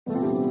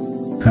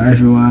Hi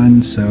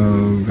everyone, so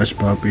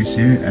W.I.P is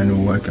here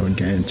and welcome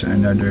again to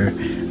another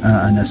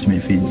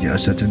announcement video.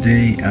 So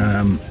today,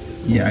 I'm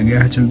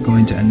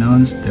going to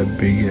announce the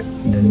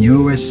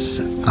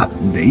newest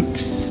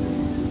updates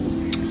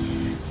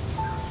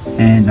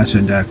and also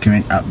the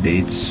current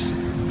updates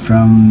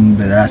from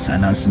the last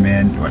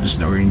announcement. What is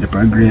the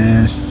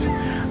progress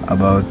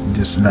about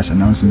this last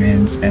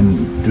announcements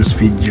and those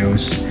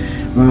videos?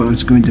 Well,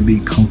 it's going to be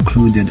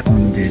concluded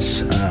on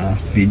this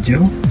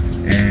video,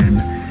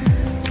 and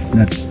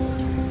that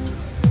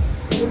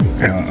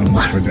I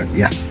almost forgot.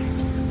 Yeah,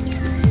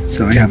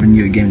 so I have a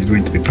new game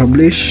going to be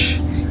published.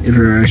 If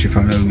you're actually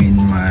following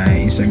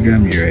my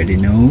Instagram, you already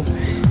know,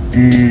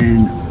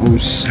 and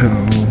also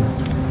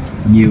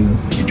new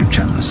YouTube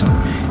channel. So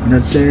with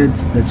that said,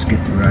 let's get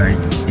right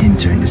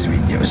into this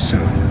video. So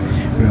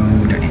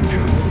roll the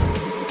intro.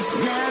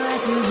 Never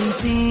to be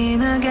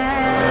seen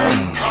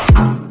again.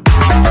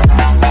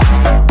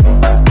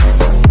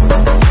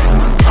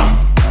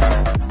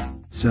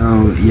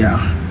 So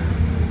yeah,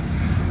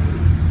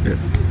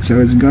 so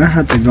it's gonna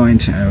have to go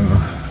into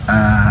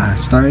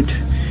start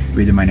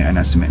with the minor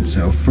announcement.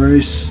 So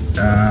first,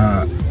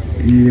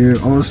 you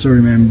also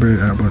remember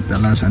about the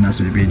last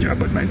announcement video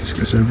about my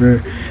Discord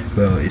server.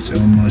 Well, it's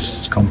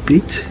almost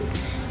complete,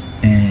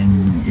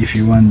 and if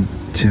you want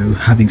to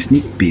having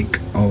sneak peek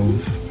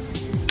of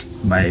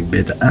my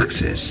beta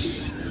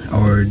access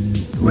or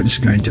what it's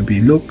going to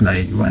be look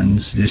like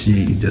once the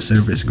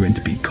server is going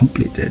to be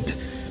completed,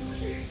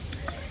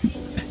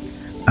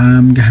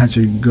 I'm gonna have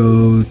to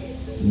go.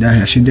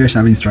 There's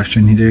some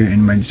instruction here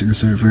in my Discord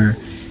server,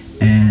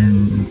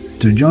 and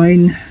to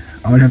join,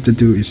 all you have to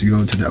do is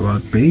go to the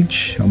about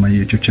page on my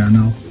YouTube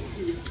channel,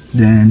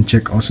 then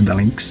check also the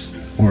links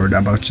or the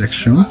about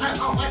section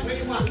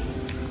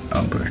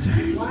over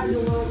there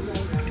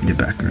in the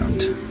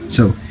background.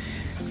 So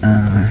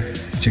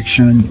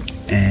section,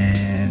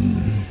 and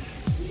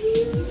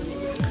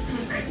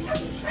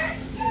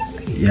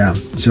yeah,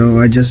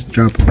 so I just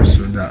dropped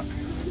also that.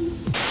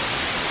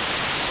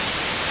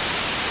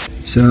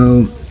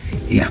 So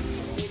yeah,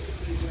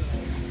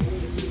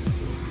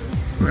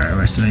 where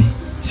was I?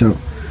 So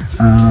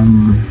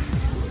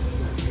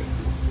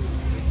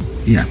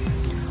yeah,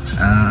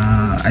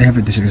 I have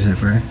a Discord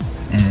server,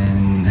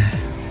 and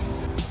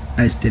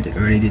I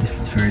already did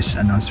the first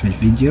announcement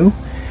video,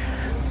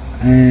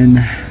 and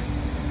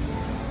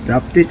the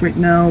update right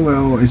now,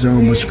 well, is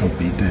almost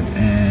completed.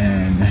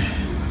 And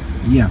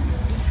yeah,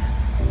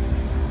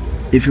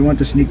 if you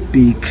want a sneak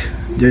peek,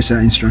 there's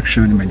an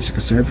instruction in my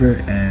Discord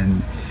server,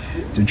 and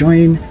to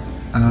join,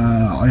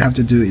 all you have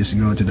to do is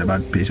go to the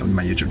about page of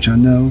my YouTube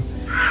channel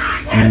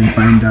and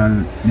find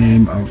the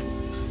name of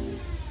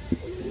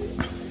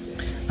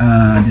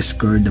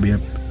Discord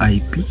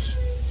W.I.P,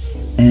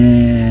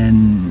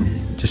 and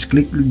just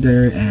click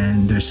there,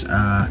 and there's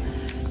a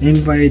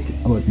invite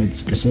about my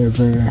Discord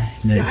server,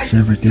 like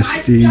server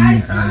testing,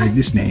 like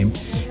this name,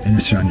 and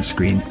it's on the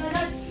screen,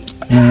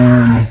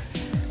 and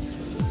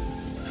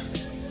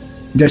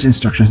there's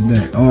instructions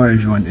there. Or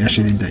if you want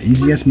actually the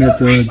easiest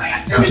method,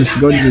 you just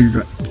go to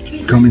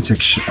the comment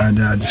section,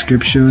 the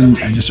description,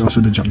 and just also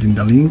drop in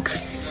the link,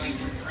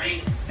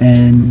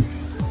 and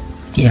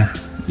yeah,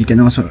 you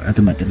can also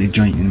automatically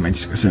join in my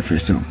Discord server.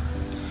 So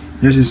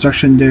there's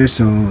instruction there,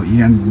 so you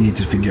don't need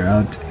to figure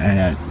out,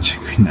 and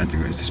not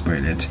to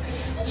spoil it.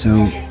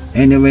 So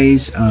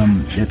anyways,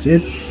 that's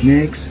it.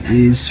 Next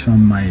is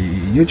from my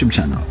YouTube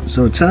channel.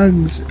 So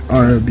tags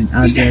are been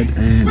added,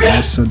 and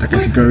also the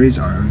categories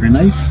are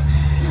organized.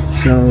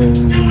 So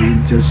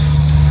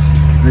just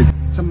like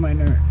some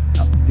minor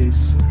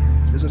updates.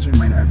 There's also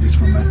minor updates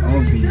from my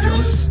old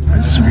videos.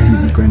 I just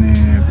really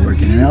gonna be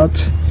working it out,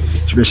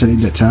 especially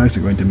the tags.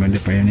 I'm going to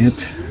modify on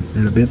it a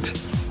little bit,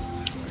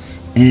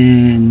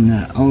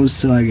 and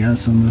also I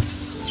guess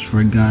almost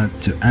forgot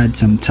to add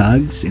some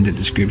tags in the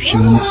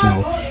description,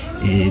 so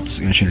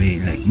it's actually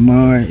like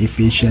more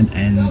efficient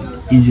and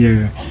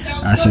easier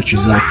search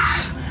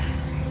results.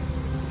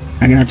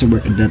 I'm gonna have to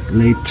work on that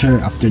later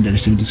after the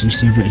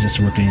server is just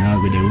working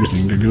out with the rules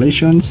and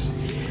regulations,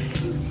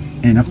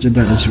 and after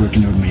that I'm just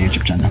working on my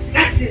YouTube channel.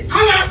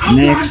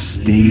 Next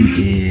thing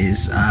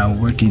is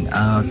working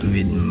out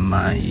with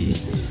my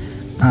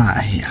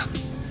yeah.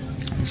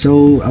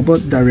 So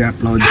about the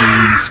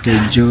re-uploading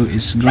schedule,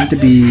 is going to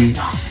be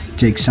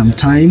take some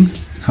time,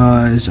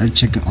 because I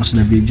check also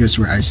the videos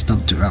where I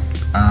stopped to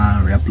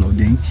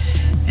re-uploading,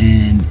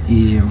 and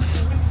if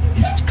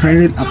it's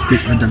currently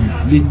updated,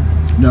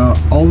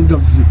 or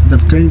the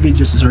current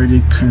videos is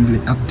already currently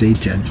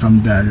updated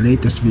from the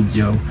latest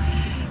video,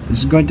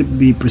 it's going to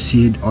be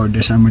proceed, or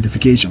there's some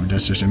modification on the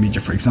social media.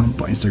 For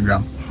example,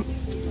 Instagram,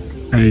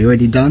 I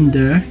already done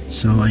there,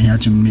 so I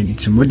had to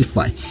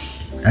modify.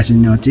 As you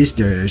notice,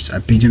 there's a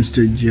PGM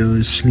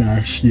Studios /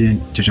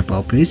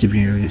 W.I.P, if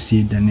you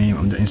see the name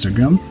of the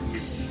Instagram.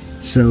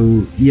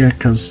 So yeah,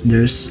 because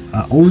there's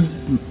old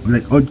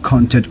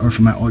content or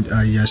from my old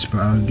years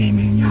for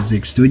gaming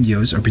music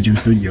studios or PGM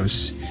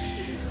Studios,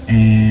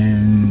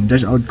 and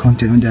there's old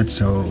content on that.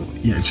 So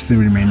yeah, it's still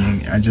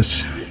remaining. I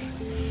just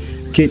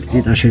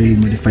it actually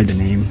modified the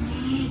name,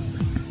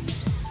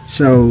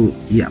 So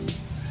yeah,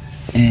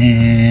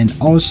 and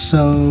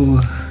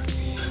also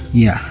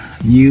yeah,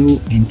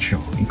 new intro,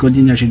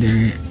 including actually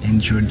the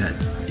intro that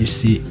you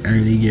see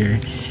earlier.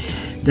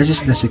 This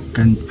is the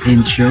second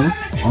intro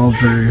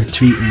over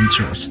 3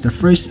 intros. The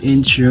first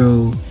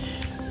intro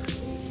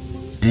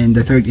and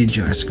the third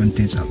intro as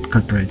contains of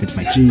copyrighted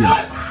material.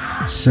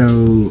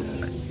 So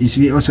you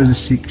see also the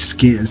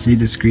see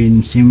the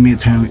screen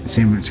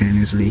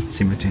simultaneously.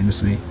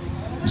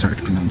 It's hard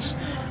to pronounce.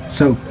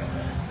 So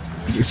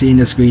you can see in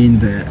the screen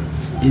the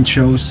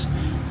intros,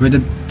 where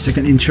the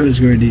second intro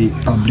is already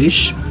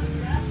published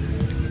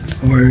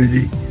or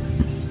the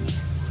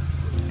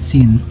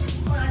seen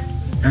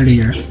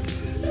earlier.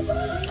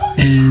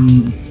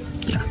 And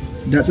yeah,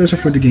 that's also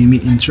for the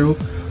gaming intro.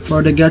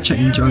 For the gacha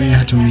intro, I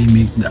had to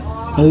remake the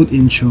old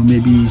intro,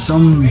 maybe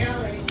some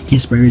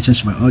inspirations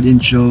from old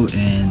intro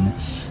and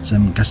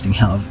some casting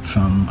help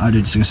from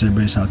other Discord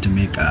servers how to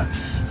make a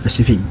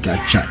specific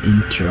gacha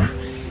intro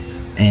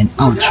and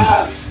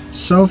outro.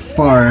 So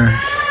far,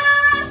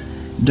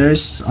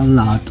 there's a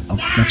lot of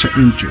gacha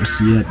intros,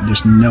 yet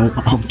there's no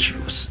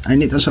outros. I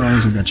need also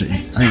gacha.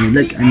 I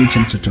need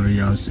some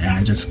tutorials, and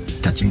I'm just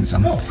catching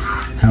some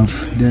help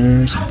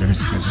there. So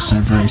there's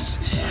servers.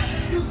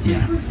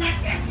 Yeah,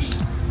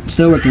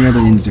 still working on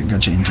the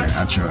gacha intro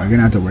outro. I'm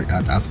gonna have to work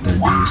out after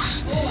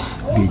these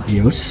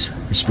videos,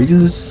 which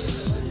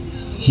because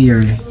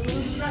here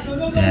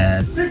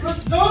that the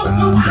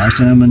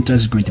Arsenal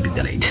montage is going to be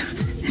delayed.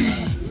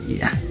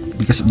 Yeah,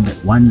 because of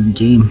that one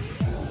game.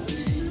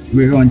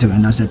 We're going to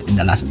announce it in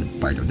the last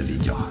part of the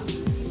video.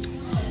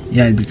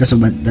 Yeah, because of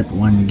that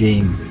one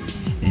game,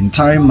 the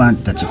entire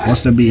month that's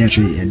supposed to be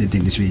actually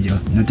editing this video.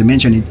 Not to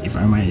mention it, if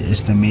I'm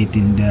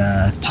estimating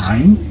the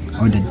time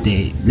or the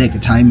day, like the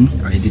time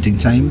or editing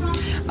time,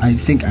 I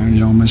think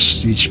I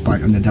almost reached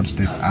part on the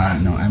dubstep.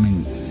 No, I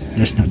mean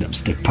there's no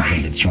dubstep part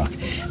of the track.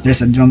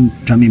 There's a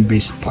drumming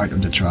bass part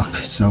of the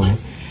track. So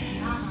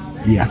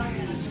yeah,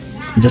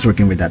 I'm just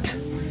working with that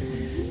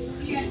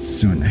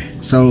sooner.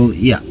 So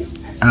yeah.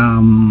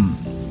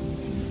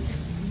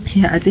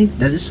 Yeah, I think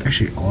that is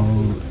actually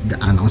all the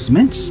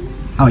announcements.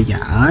 Oh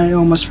yeah, I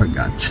almost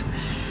forgot.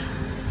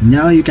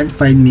 Now you can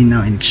find me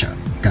now in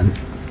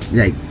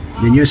like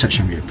the new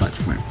social media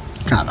platform,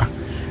 Kara,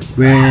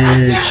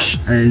 which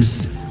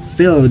is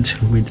filled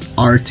with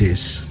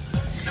artists.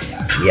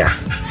 Yeah,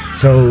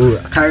 so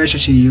Kara is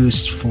actually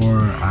used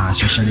for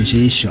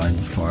socialization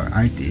for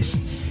artists,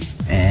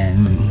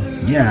 and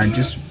yeah,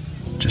 just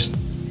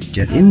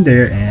get in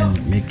there and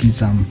making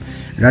some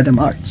random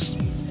arts.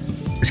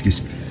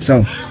 Excuse me.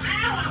 So,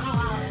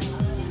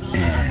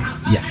 and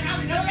yeah,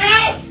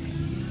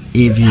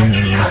 if you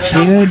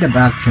hear the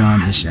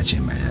background, is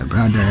actually my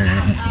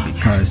brother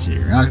because he's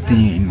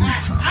reacting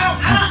from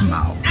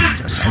FMAO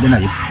videos. I don't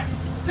know if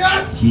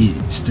he's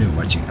still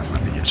watching FMAO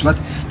videos, but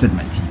don't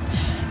mind him.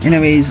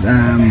 Anyways,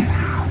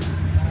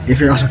 if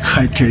you're also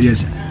quite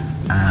curious,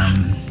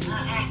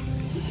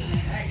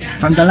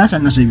 from the last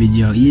announcement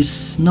video,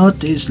 is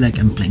noticed like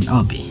I'm playing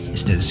Obby.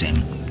 It's still the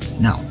same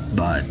now,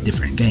 but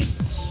different game.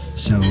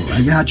 So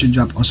I'm gonna have to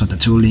drop also the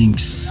 2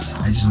 links.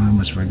 I just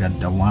almost forgot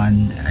the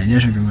one. I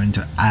just going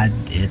to add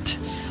it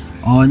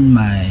on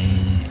my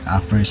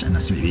first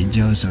announcement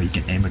video, so you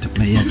can able to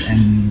play it,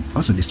 and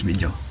also this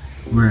video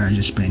where I'm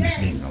just playing this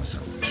game also.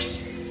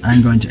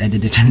 I'm going to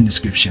edit it in the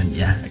description,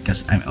 yeah,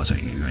 because I'm also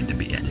going to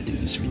be editing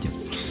this video.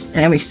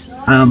 Anyways,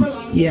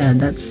 yeah,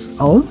 that's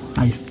all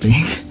I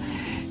think.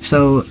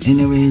 So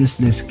anyways,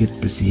 let's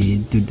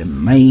proceed to the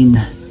main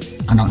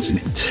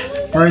announcement.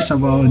 First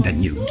of all, the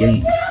new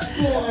game.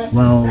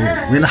 Well,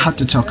 we'll have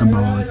to talk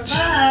about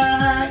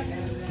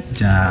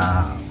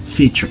the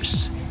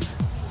features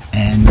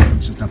and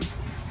sort of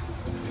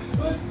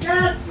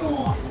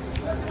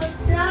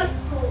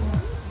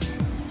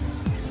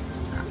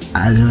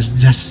as was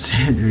just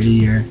said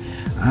earlier,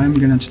 I'm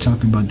gonna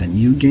talk about the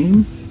new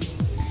game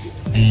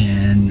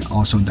and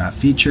also the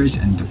features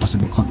and the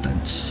possible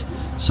contents.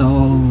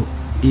 So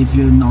if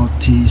you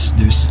notice,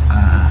 there's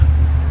a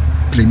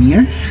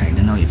premiere. I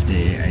don't know if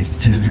I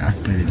still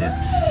uploaded it.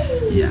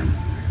 Yeah,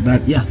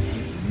 but yeah,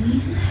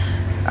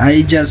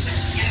 I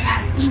just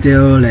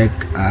still like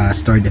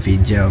start the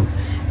video.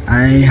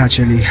 I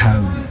actually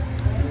have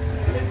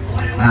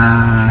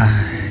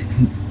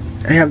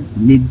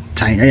need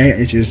time.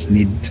 I just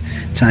need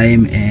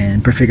time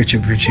and perfect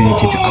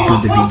opportunity to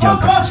upload the video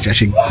because it's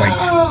actually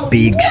quite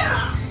big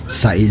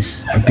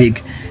size or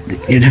big.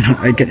 I don't know.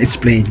 I can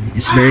explain.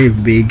 It's very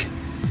big.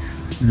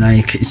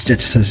 Like it's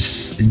just a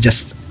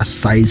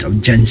size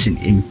of Genshin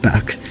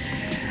Impact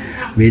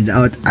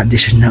without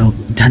additional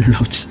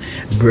downloads,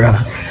 bruh.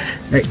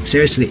 Like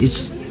seriously,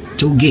 it's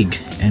 2 gig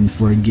and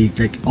 4 gig,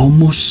 like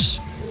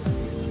almost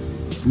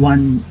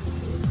 1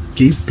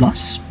 gig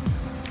plus.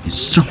 It's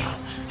so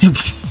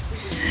heavy,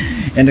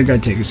 and it's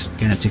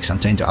gonna take some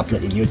time to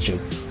upload in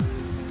YouTube.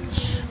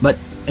 But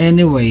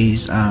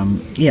anyways,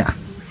 yeah,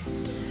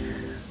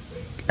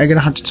 I'm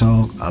gonna have to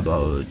talk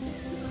about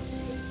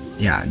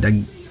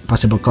the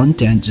possible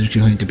content is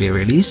going to be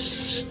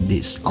released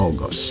this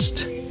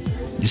August,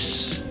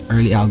 this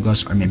early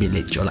August or maybe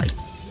late July.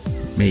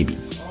 maybe.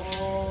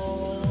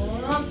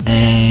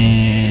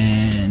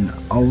 And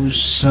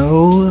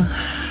also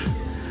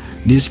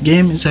this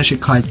game is actually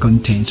quite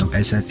contains of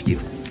SFU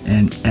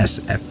and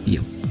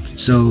SFU.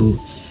 So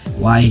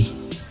why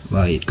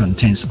it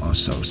contains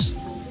also,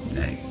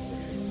 like,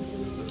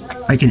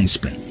 I can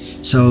explain.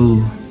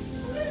 So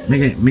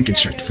make it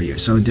short for you.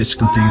 So this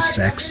contains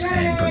sex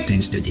and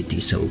contains nudity.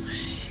 So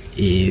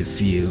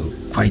if you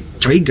quite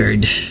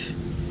triggered,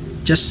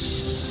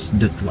 just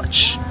don't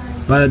watch.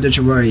 But don't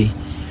you worry,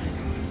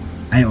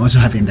 I'm also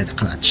having that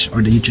clutch,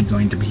 or the YouTube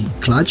going to be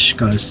clutch,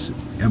 because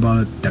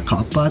about the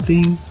COPPA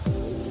thing.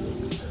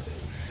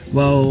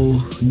 Well,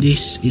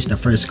 this is the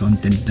first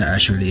content that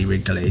actually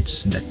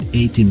regulates that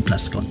 18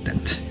 plus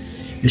content,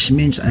 which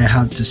means I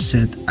have to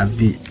set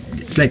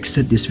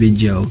set this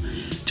video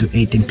to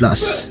 18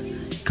 plus,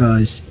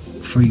 because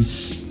for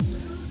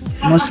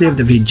mostly of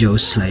the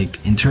videos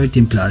like in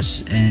 13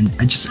 plus, and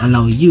I just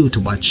allow you to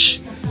watch.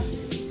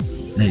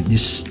 Like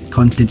this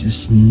content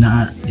is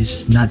not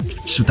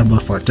suitable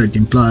for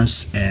 13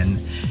 plus, and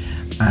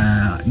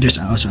there's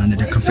also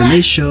another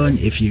confirmation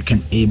if you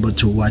can able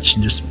to watch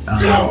this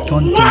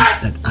content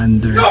that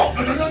under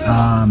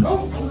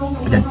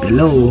that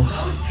below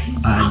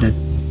that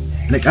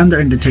like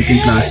under the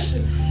 13 plus,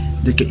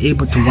 that can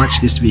able to watch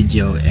this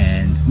video,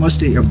 and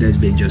mostly of the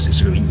videos is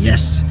showing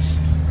yes.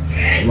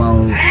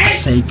 Well,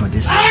 aside for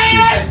this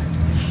game,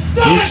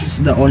 this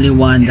is the only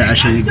one that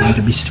actually going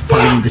to be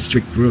following the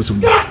strict rules of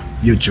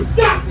YouTube,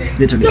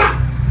 literally,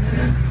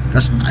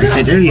 because I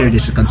said earlier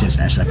this contains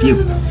SFU.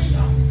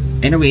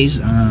 Anyways,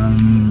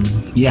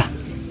 yeah,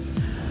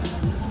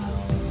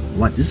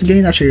 what this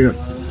game actually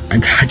I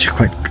got to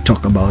quite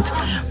talk about.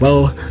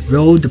 Well,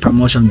 roll the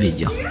promotion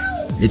video.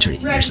 Literally,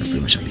 there's a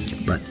promotion video,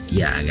 but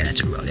yeah, I'm gonna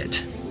to roll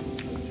it.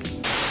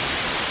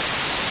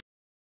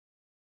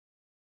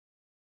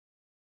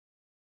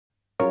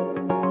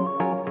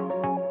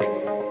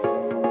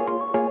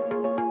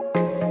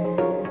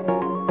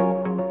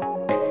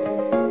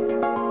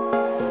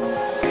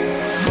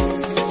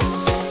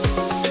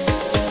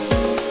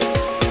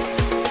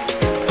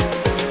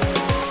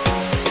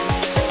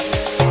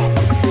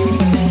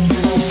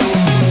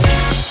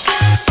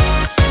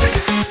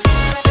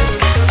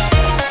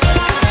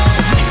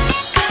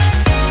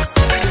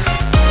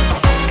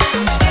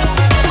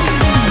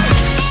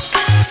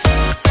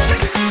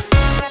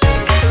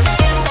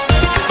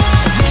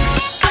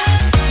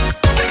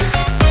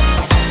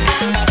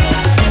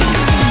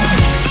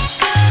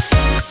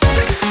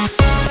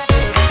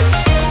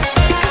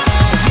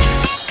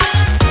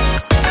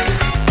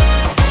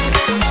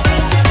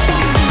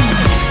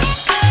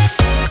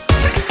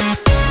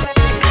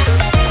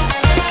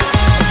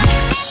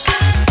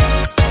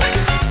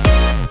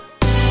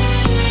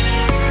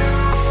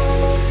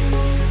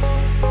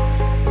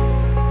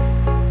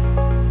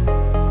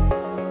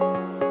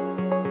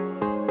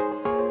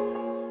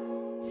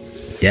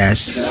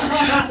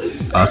 Yes.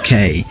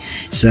 Okay.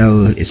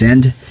 So it's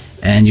end,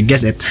 and you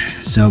guess it.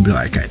 So Blue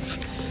Archive.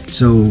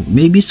 So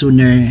maybe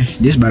sooner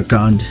this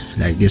background,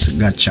 like this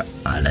gacha,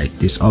 like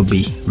this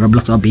obby,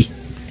 Roblox obby,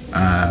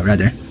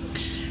 rather,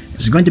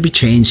 is going to be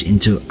changed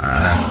into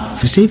a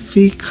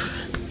specific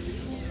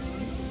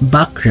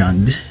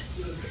background,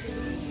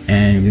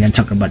 and we're gonna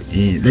talk about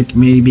it, like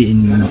maybe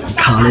in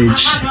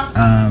college.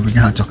 We're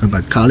gonna talk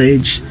about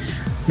college.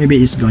 Maybe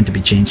it's going to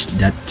be changed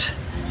that.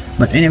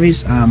 But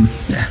anyways,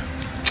 yeah.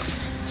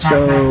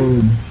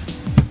 So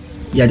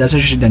yeah, that's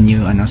actually the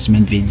new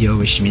announcement video,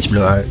 which means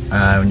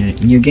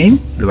new game,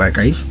 Blue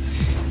Archive,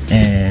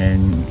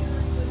 and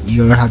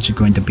you're actually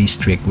going to be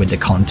strict with the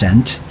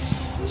content.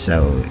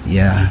 So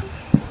yeah,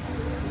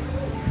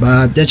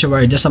 but don't you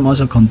worry, there's some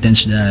also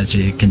contents that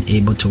you can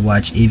able to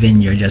watch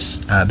even you're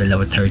just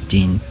below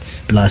 13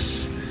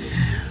 plus.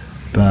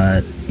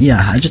 But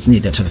yeah, I just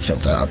needed to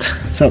filter out.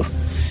 So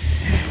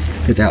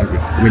filter out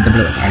with the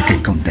Blue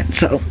Archive content.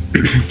 So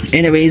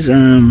anyways,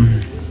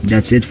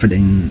 that's it for the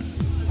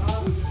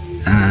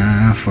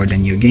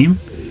new game.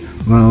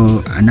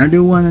 Well,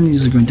 another one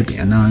is going to be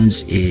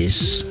announced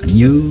is a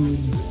new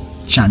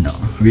channel,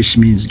 which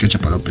means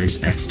Gachapalo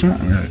Plays Extra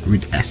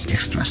with S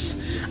extras.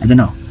 I don't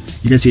know.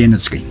 You can see it on the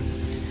screen.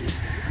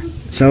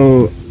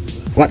 So,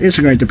 what is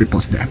going to be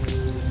posted there?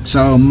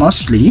 So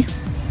mostly,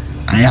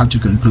 I have to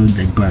conclude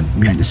like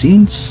behind the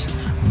scenes,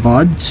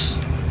 VODs,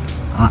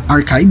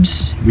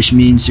 archives, which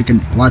means you can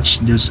watch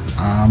those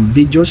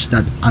videos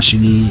that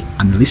actually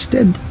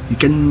unlisted. You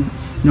can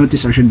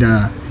notice actually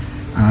the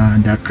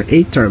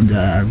creator of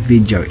the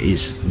video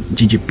is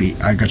GGP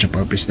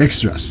Gachapalo Plays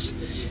Extras.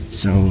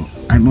 So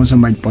I'm also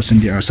might post in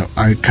there also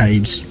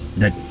archives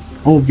that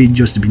all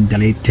videos have been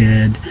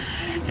deleted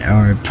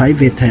or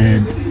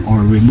privated or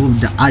remove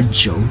the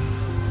audio,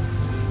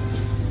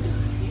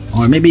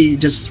 or maybe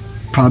just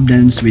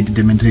problems with the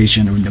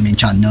demonstration of the main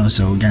channel,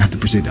 so we're gonna have to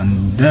proceed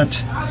on that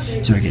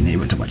so I can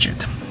able to watch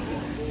it.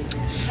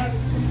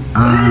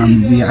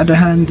 The other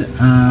hand,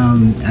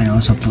 I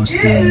also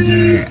posted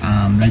the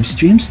live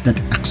streams that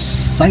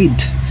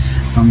aside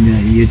from the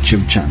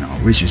YouTube channel,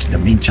 which is the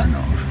main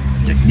channel,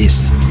 like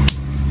this.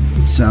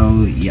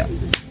 So yeah,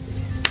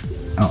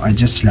 Oh, I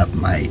just slapped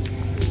my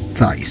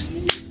thighs.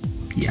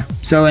 Yeah.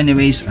 So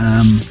anyways,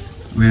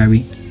 where are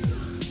we?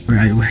 Where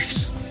I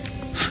was?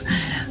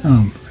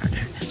 Oh,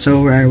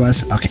 so where I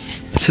was? Okay.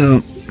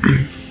 So,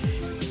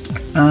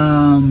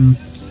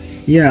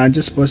 yeah, I'm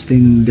just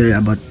posting there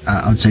about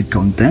outside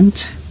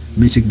content,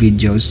 music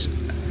videos,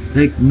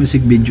 like mostly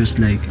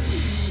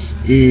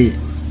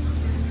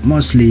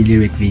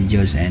lyric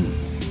videos and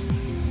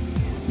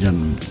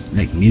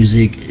like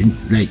music,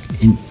 like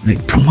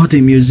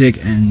promoting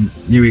music and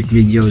lyric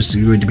videos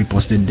are going to be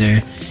posted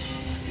there.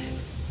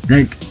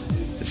 Like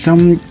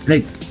some,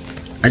 like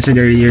I said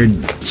earlier,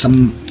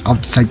 some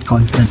outside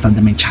content from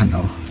the main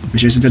channel,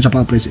 which is the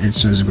W.I.P is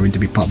just going to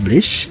be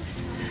published.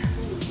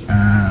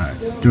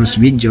 Those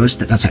videos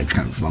that aside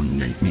come from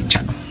the main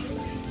channel,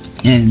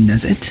 and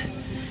that's it.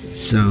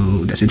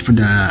 So that's it for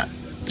the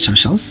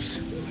socials.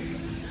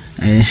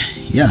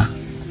 Yeah.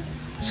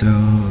 So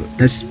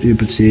let's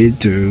proceed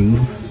to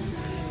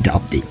the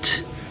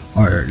update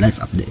or live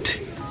update.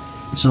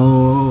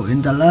 So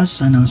in the last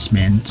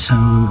announcement, so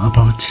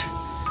about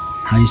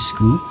high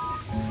school,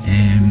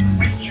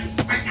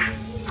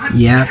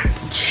 yeah.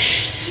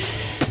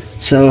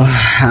 So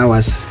how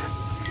was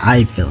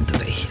I feeling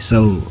today?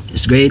 So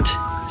it's great,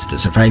 still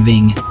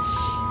surviving,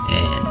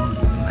 and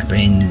my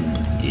brain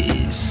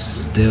is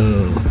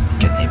still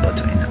getting able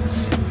to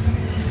announce.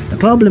 The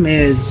problem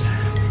is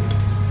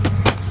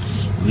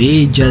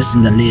we just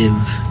in the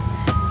live,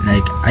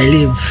 like I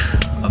live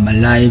my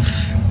life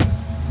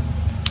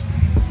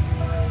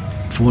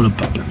full of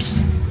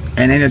problems,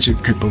 and I need to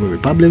cope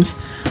with problems.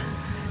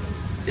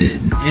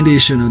 In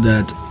addition of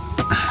that,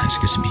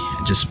 excuse me,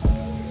 just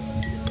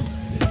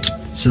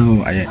so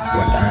what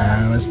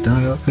I was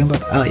talking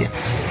about. Oh yeah,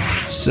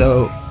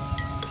 so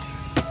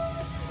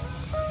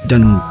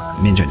don't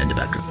mention in the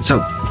background.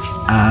 So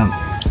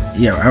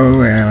yeah,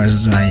 where I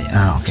was like,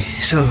 okay,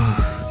 so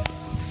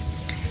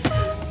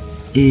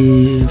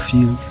if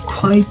you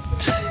quite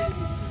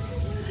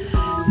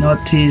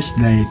notice,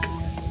 like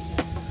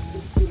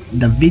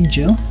the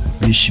video,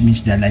 which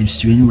means the live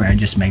stream where I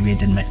just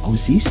migrated my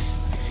OCs,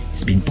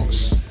 it's been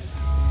paused.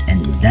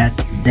 And that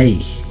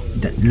day,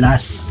 that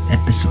last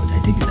episode, I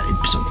think that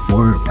episode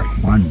 4 part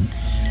 1,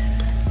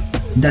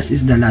 that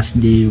is the last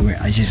day where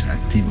I just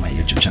active my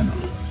YouTube channel,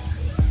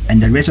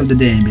 and the rest of the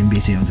day I've been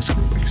busy on the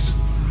schoolworks.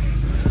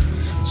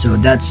 So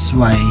that's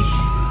why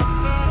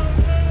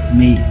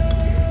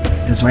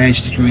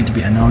it's going to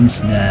be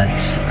announced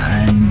that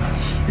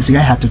it's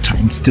gonna have to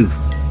times 2.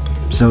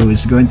 So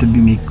it's going to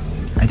be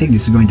I think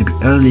this is going to be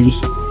early,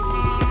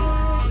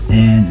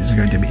 and it's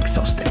going to be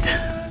exhausted.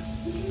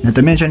 Not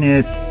to mention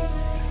it,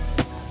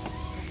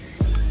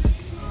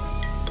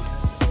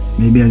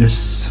 maybe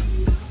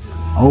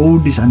all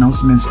these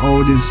announcements,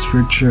 all these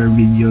future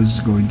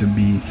videos going to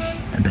be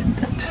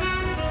abandoned,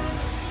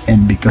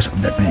 and because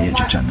of that, my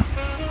YouTube channel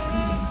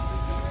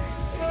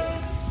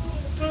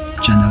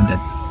that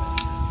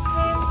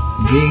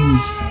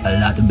brings a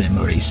lot of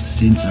memories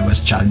since I was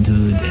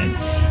childhood, and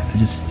I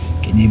just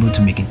been able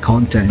to make it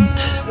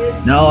content.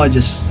 Now I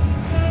just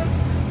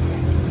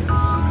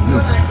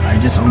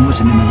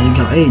almost in my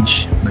legal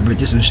age. My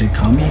birthday is actually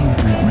coming,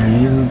 like my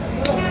real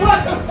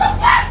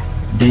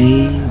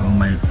day, or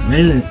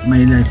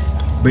my life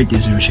birthday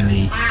is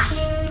usually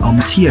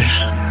almost here.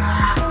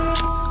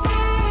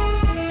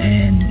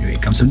 And when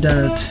it comes to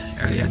that,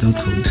 early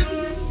adulthood.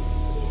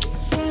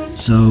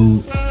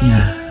 So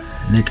yeah,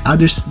 like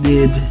others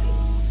did,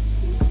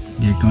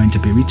 they're going to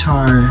be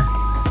retired,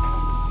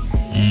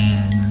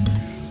 and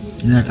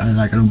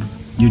like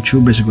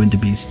YouTubers are going to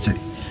be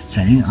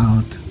signing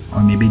out,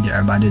 or maybe they're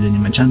abandoning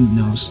my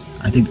channels.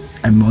 I think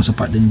I'm also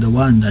part of the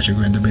one that are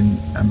going to be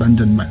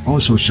abandoned my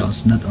all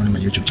socials, not only my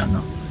YouTube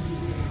channel,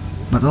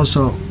 but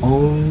also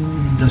all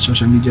the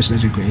social medias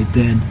that are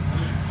created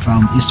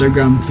from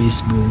Instagram,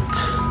 Facebook,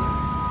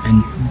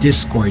 and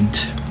Discord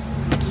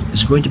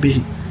is going to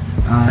be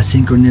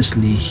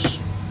synchronously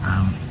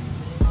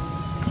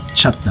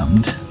shut down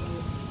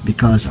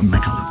because of my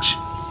college.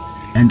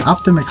 And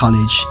after my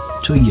college,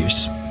 2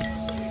 years,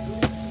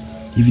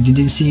 if you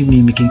didn't see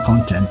me making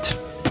content,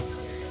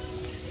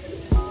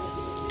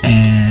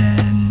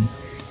 and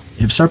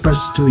if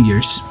surpassed 2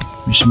 years,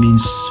 which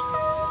means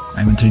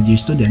I'm a third year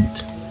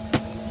student,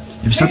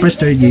 if surpassed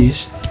 3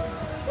 years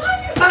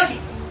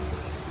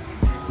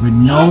with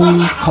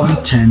no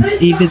content,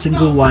 even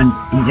single one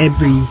in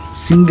every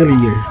single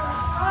year,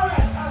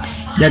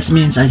 that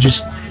means I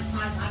just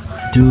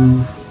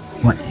do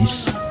what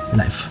is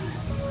life.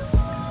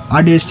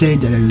 Others say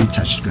that I will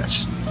touch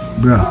grass.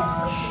 Bro,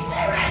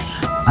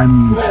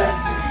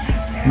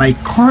 my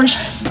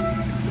course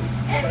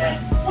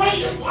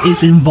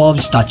is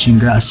involves touching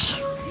grass.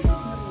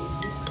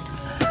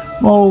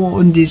 Well,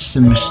 in this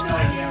semester,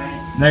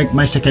 like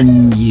my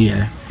second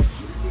year,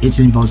 it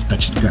involves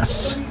touching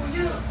grass,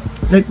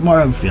 like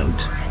more of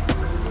field.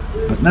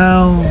 But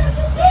now,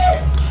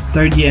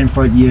 third year and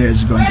fourth year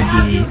is going to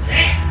be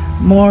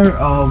more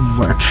of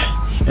work.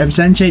 If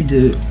Sensei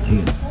do,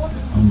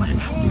 oh my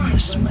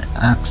goodness, my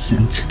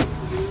accent.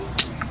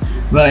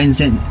 Well,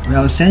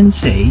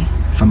 Sensei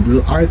from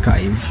Blue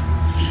Archive,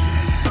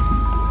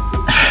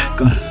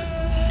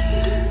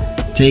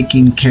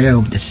 taking care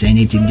of the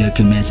sanity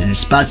documents and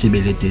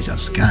responsibilities of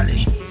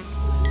Scully.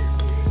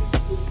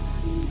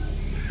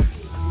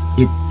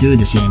 It do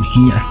the same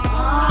here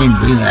in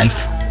real life.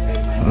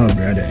 Oh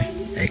brother,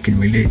 I can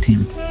relate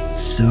him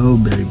so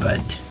very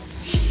bad.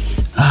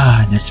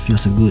 That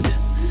feels so good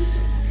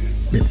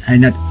that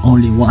I'm not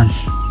only one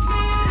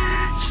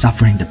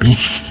suffering the pain.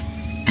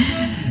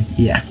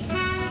 Yeah.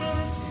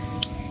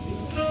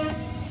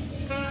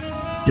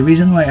 The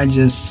reason why I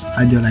just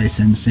idolize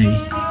Sensei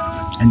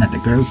and not the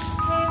girls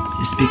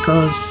is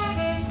because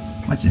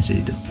what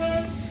Sensei do?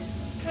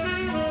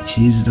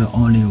 She's the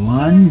only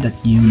one that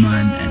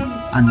human,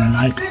 and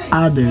unlike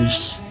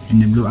others in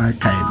the Blue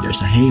Archive,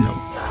 there's a halo,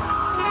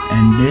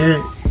 and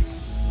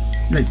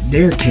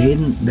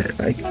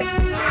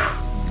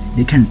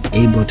they can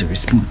able to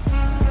respond.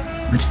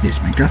 What's this,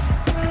 Minecraft?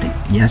 I think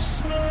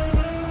yes.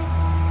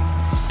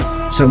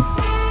 So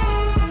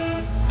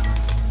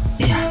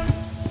yeah.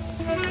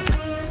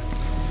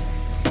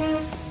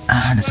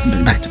 Let's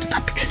go back to the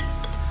topic.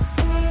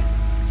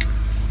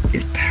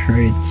 It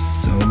hurts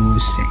so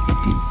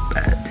sanity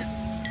bad.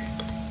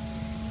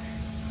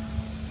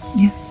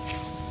 Yeah,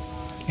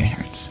 it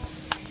hurts.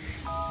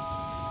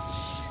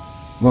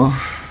 Well,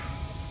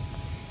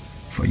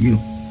 for you,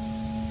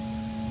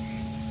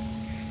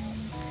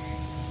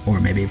 or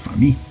maybe for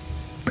me,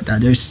 but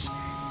others,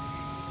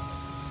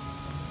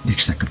 they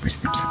sacrifice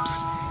themselves.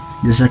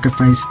 They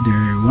sacrifice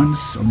their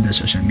wants of the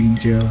social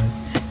media,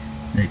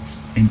 like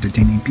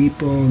entertaining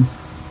people,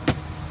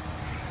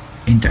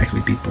 interact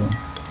with people.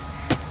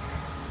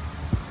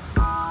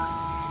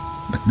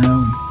 But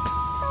now,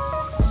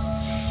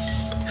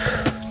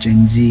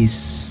 Gen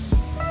Z's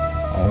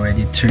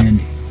already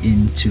turned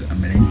into a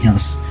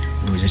millennials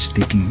who are just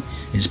taking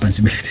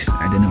responsibilities.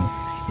 I don't know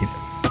if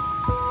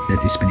that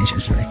explanation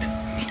is right.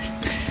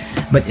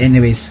 But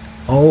anyways,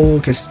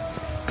 because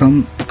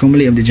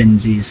commonly of the Gen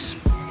Z's,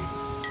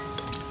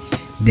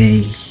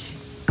 they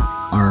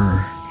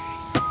are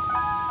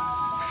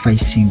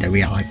facing the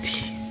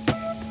reality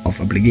of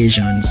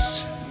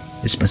obligations,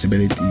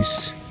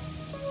 responsibilities,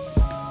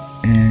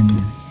 and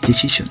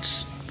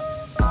decisions,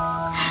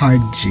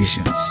 hard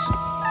decisions,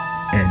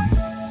 and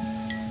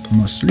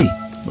mostly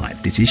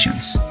life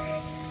decisions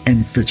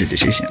and future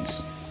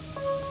decisions.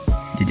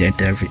 Did I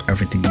tell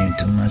everything you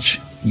too much?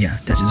 Yeah,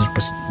 that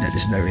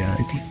is the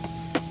reality.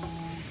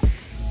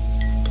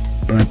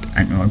 But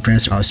I'm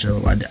impressed also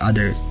with the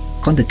other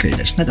content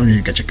creators, not only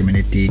the gacha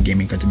community,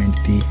 gaming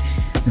community.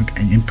 Look,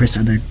 I'm impressed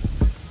other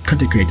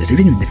content creators,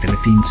 even in the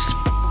Philippines.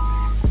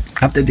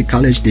 After the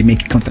college, they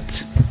make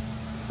contents.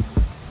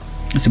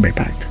 It's very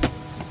bad.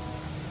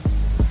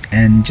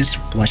 And just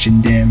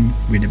watching them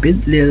with a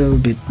little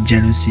bit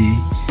jealousy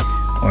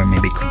or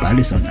maybe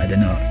comparison. I don't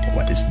know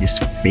what is this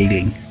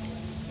feeling.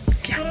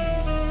 Yeah.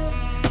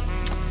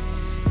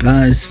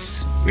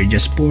 Plus, we're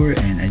just poor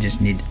and I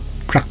just need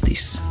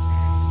practice.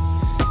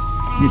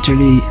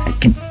 Literally, I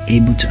can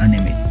able to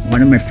animate.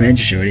 One of my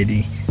friends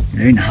already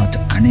learned how to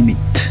animate.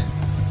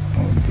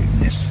 Oh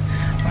goodness.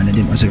 One of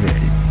them also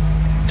already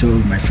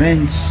told my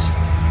friends,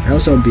 they're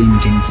also being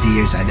Gen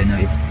Zers. I don't know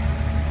if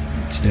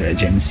it's the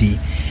Gen Z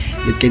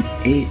that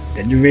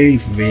they're very,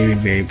 very,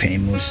 very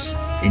famous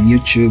in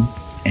YouTube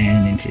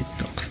and in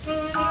TikTok,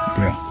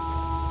 bro.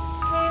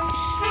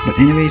 But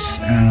anyways,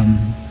 I'm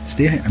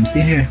still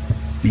here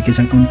making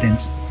some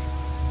contents.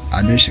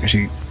 Others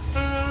actually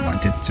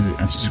wanted to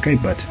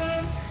unsubscribe, but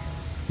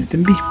let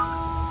them be.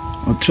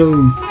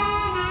 Although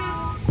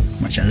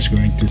my channel is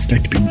going to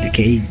start being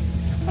decayed.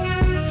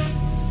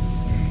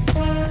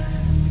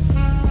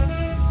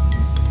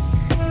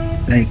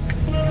 Like,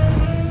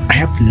 I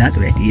have a lot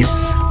of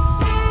ideas,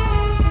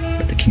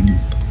 but I can't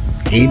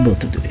able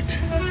to do it.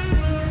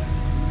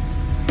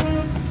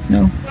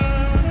 No,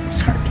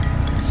 it's hard.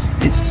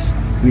 It's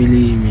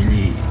really,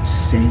 really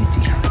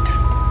sanity hard.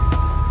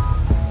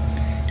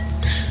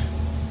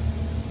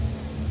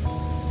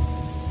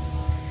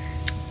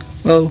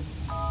 Well,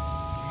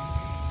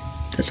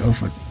 that's all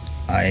for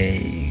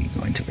I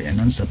going to be a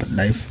non-stop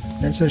life.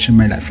 That's actually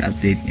my life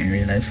update in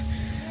real life.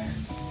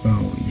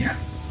 Oh yeah,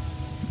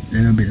 a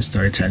little bit of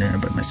storytelling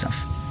about myself.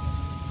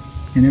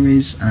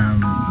 Anyways,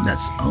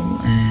 that's all,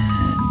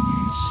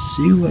 and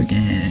see you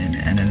again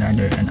in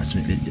another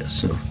announcement video.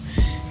 So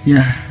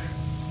yeah,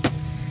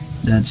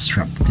 let's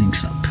wrap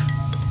things up.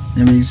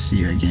 Anyways, see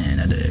you again in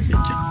another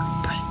video.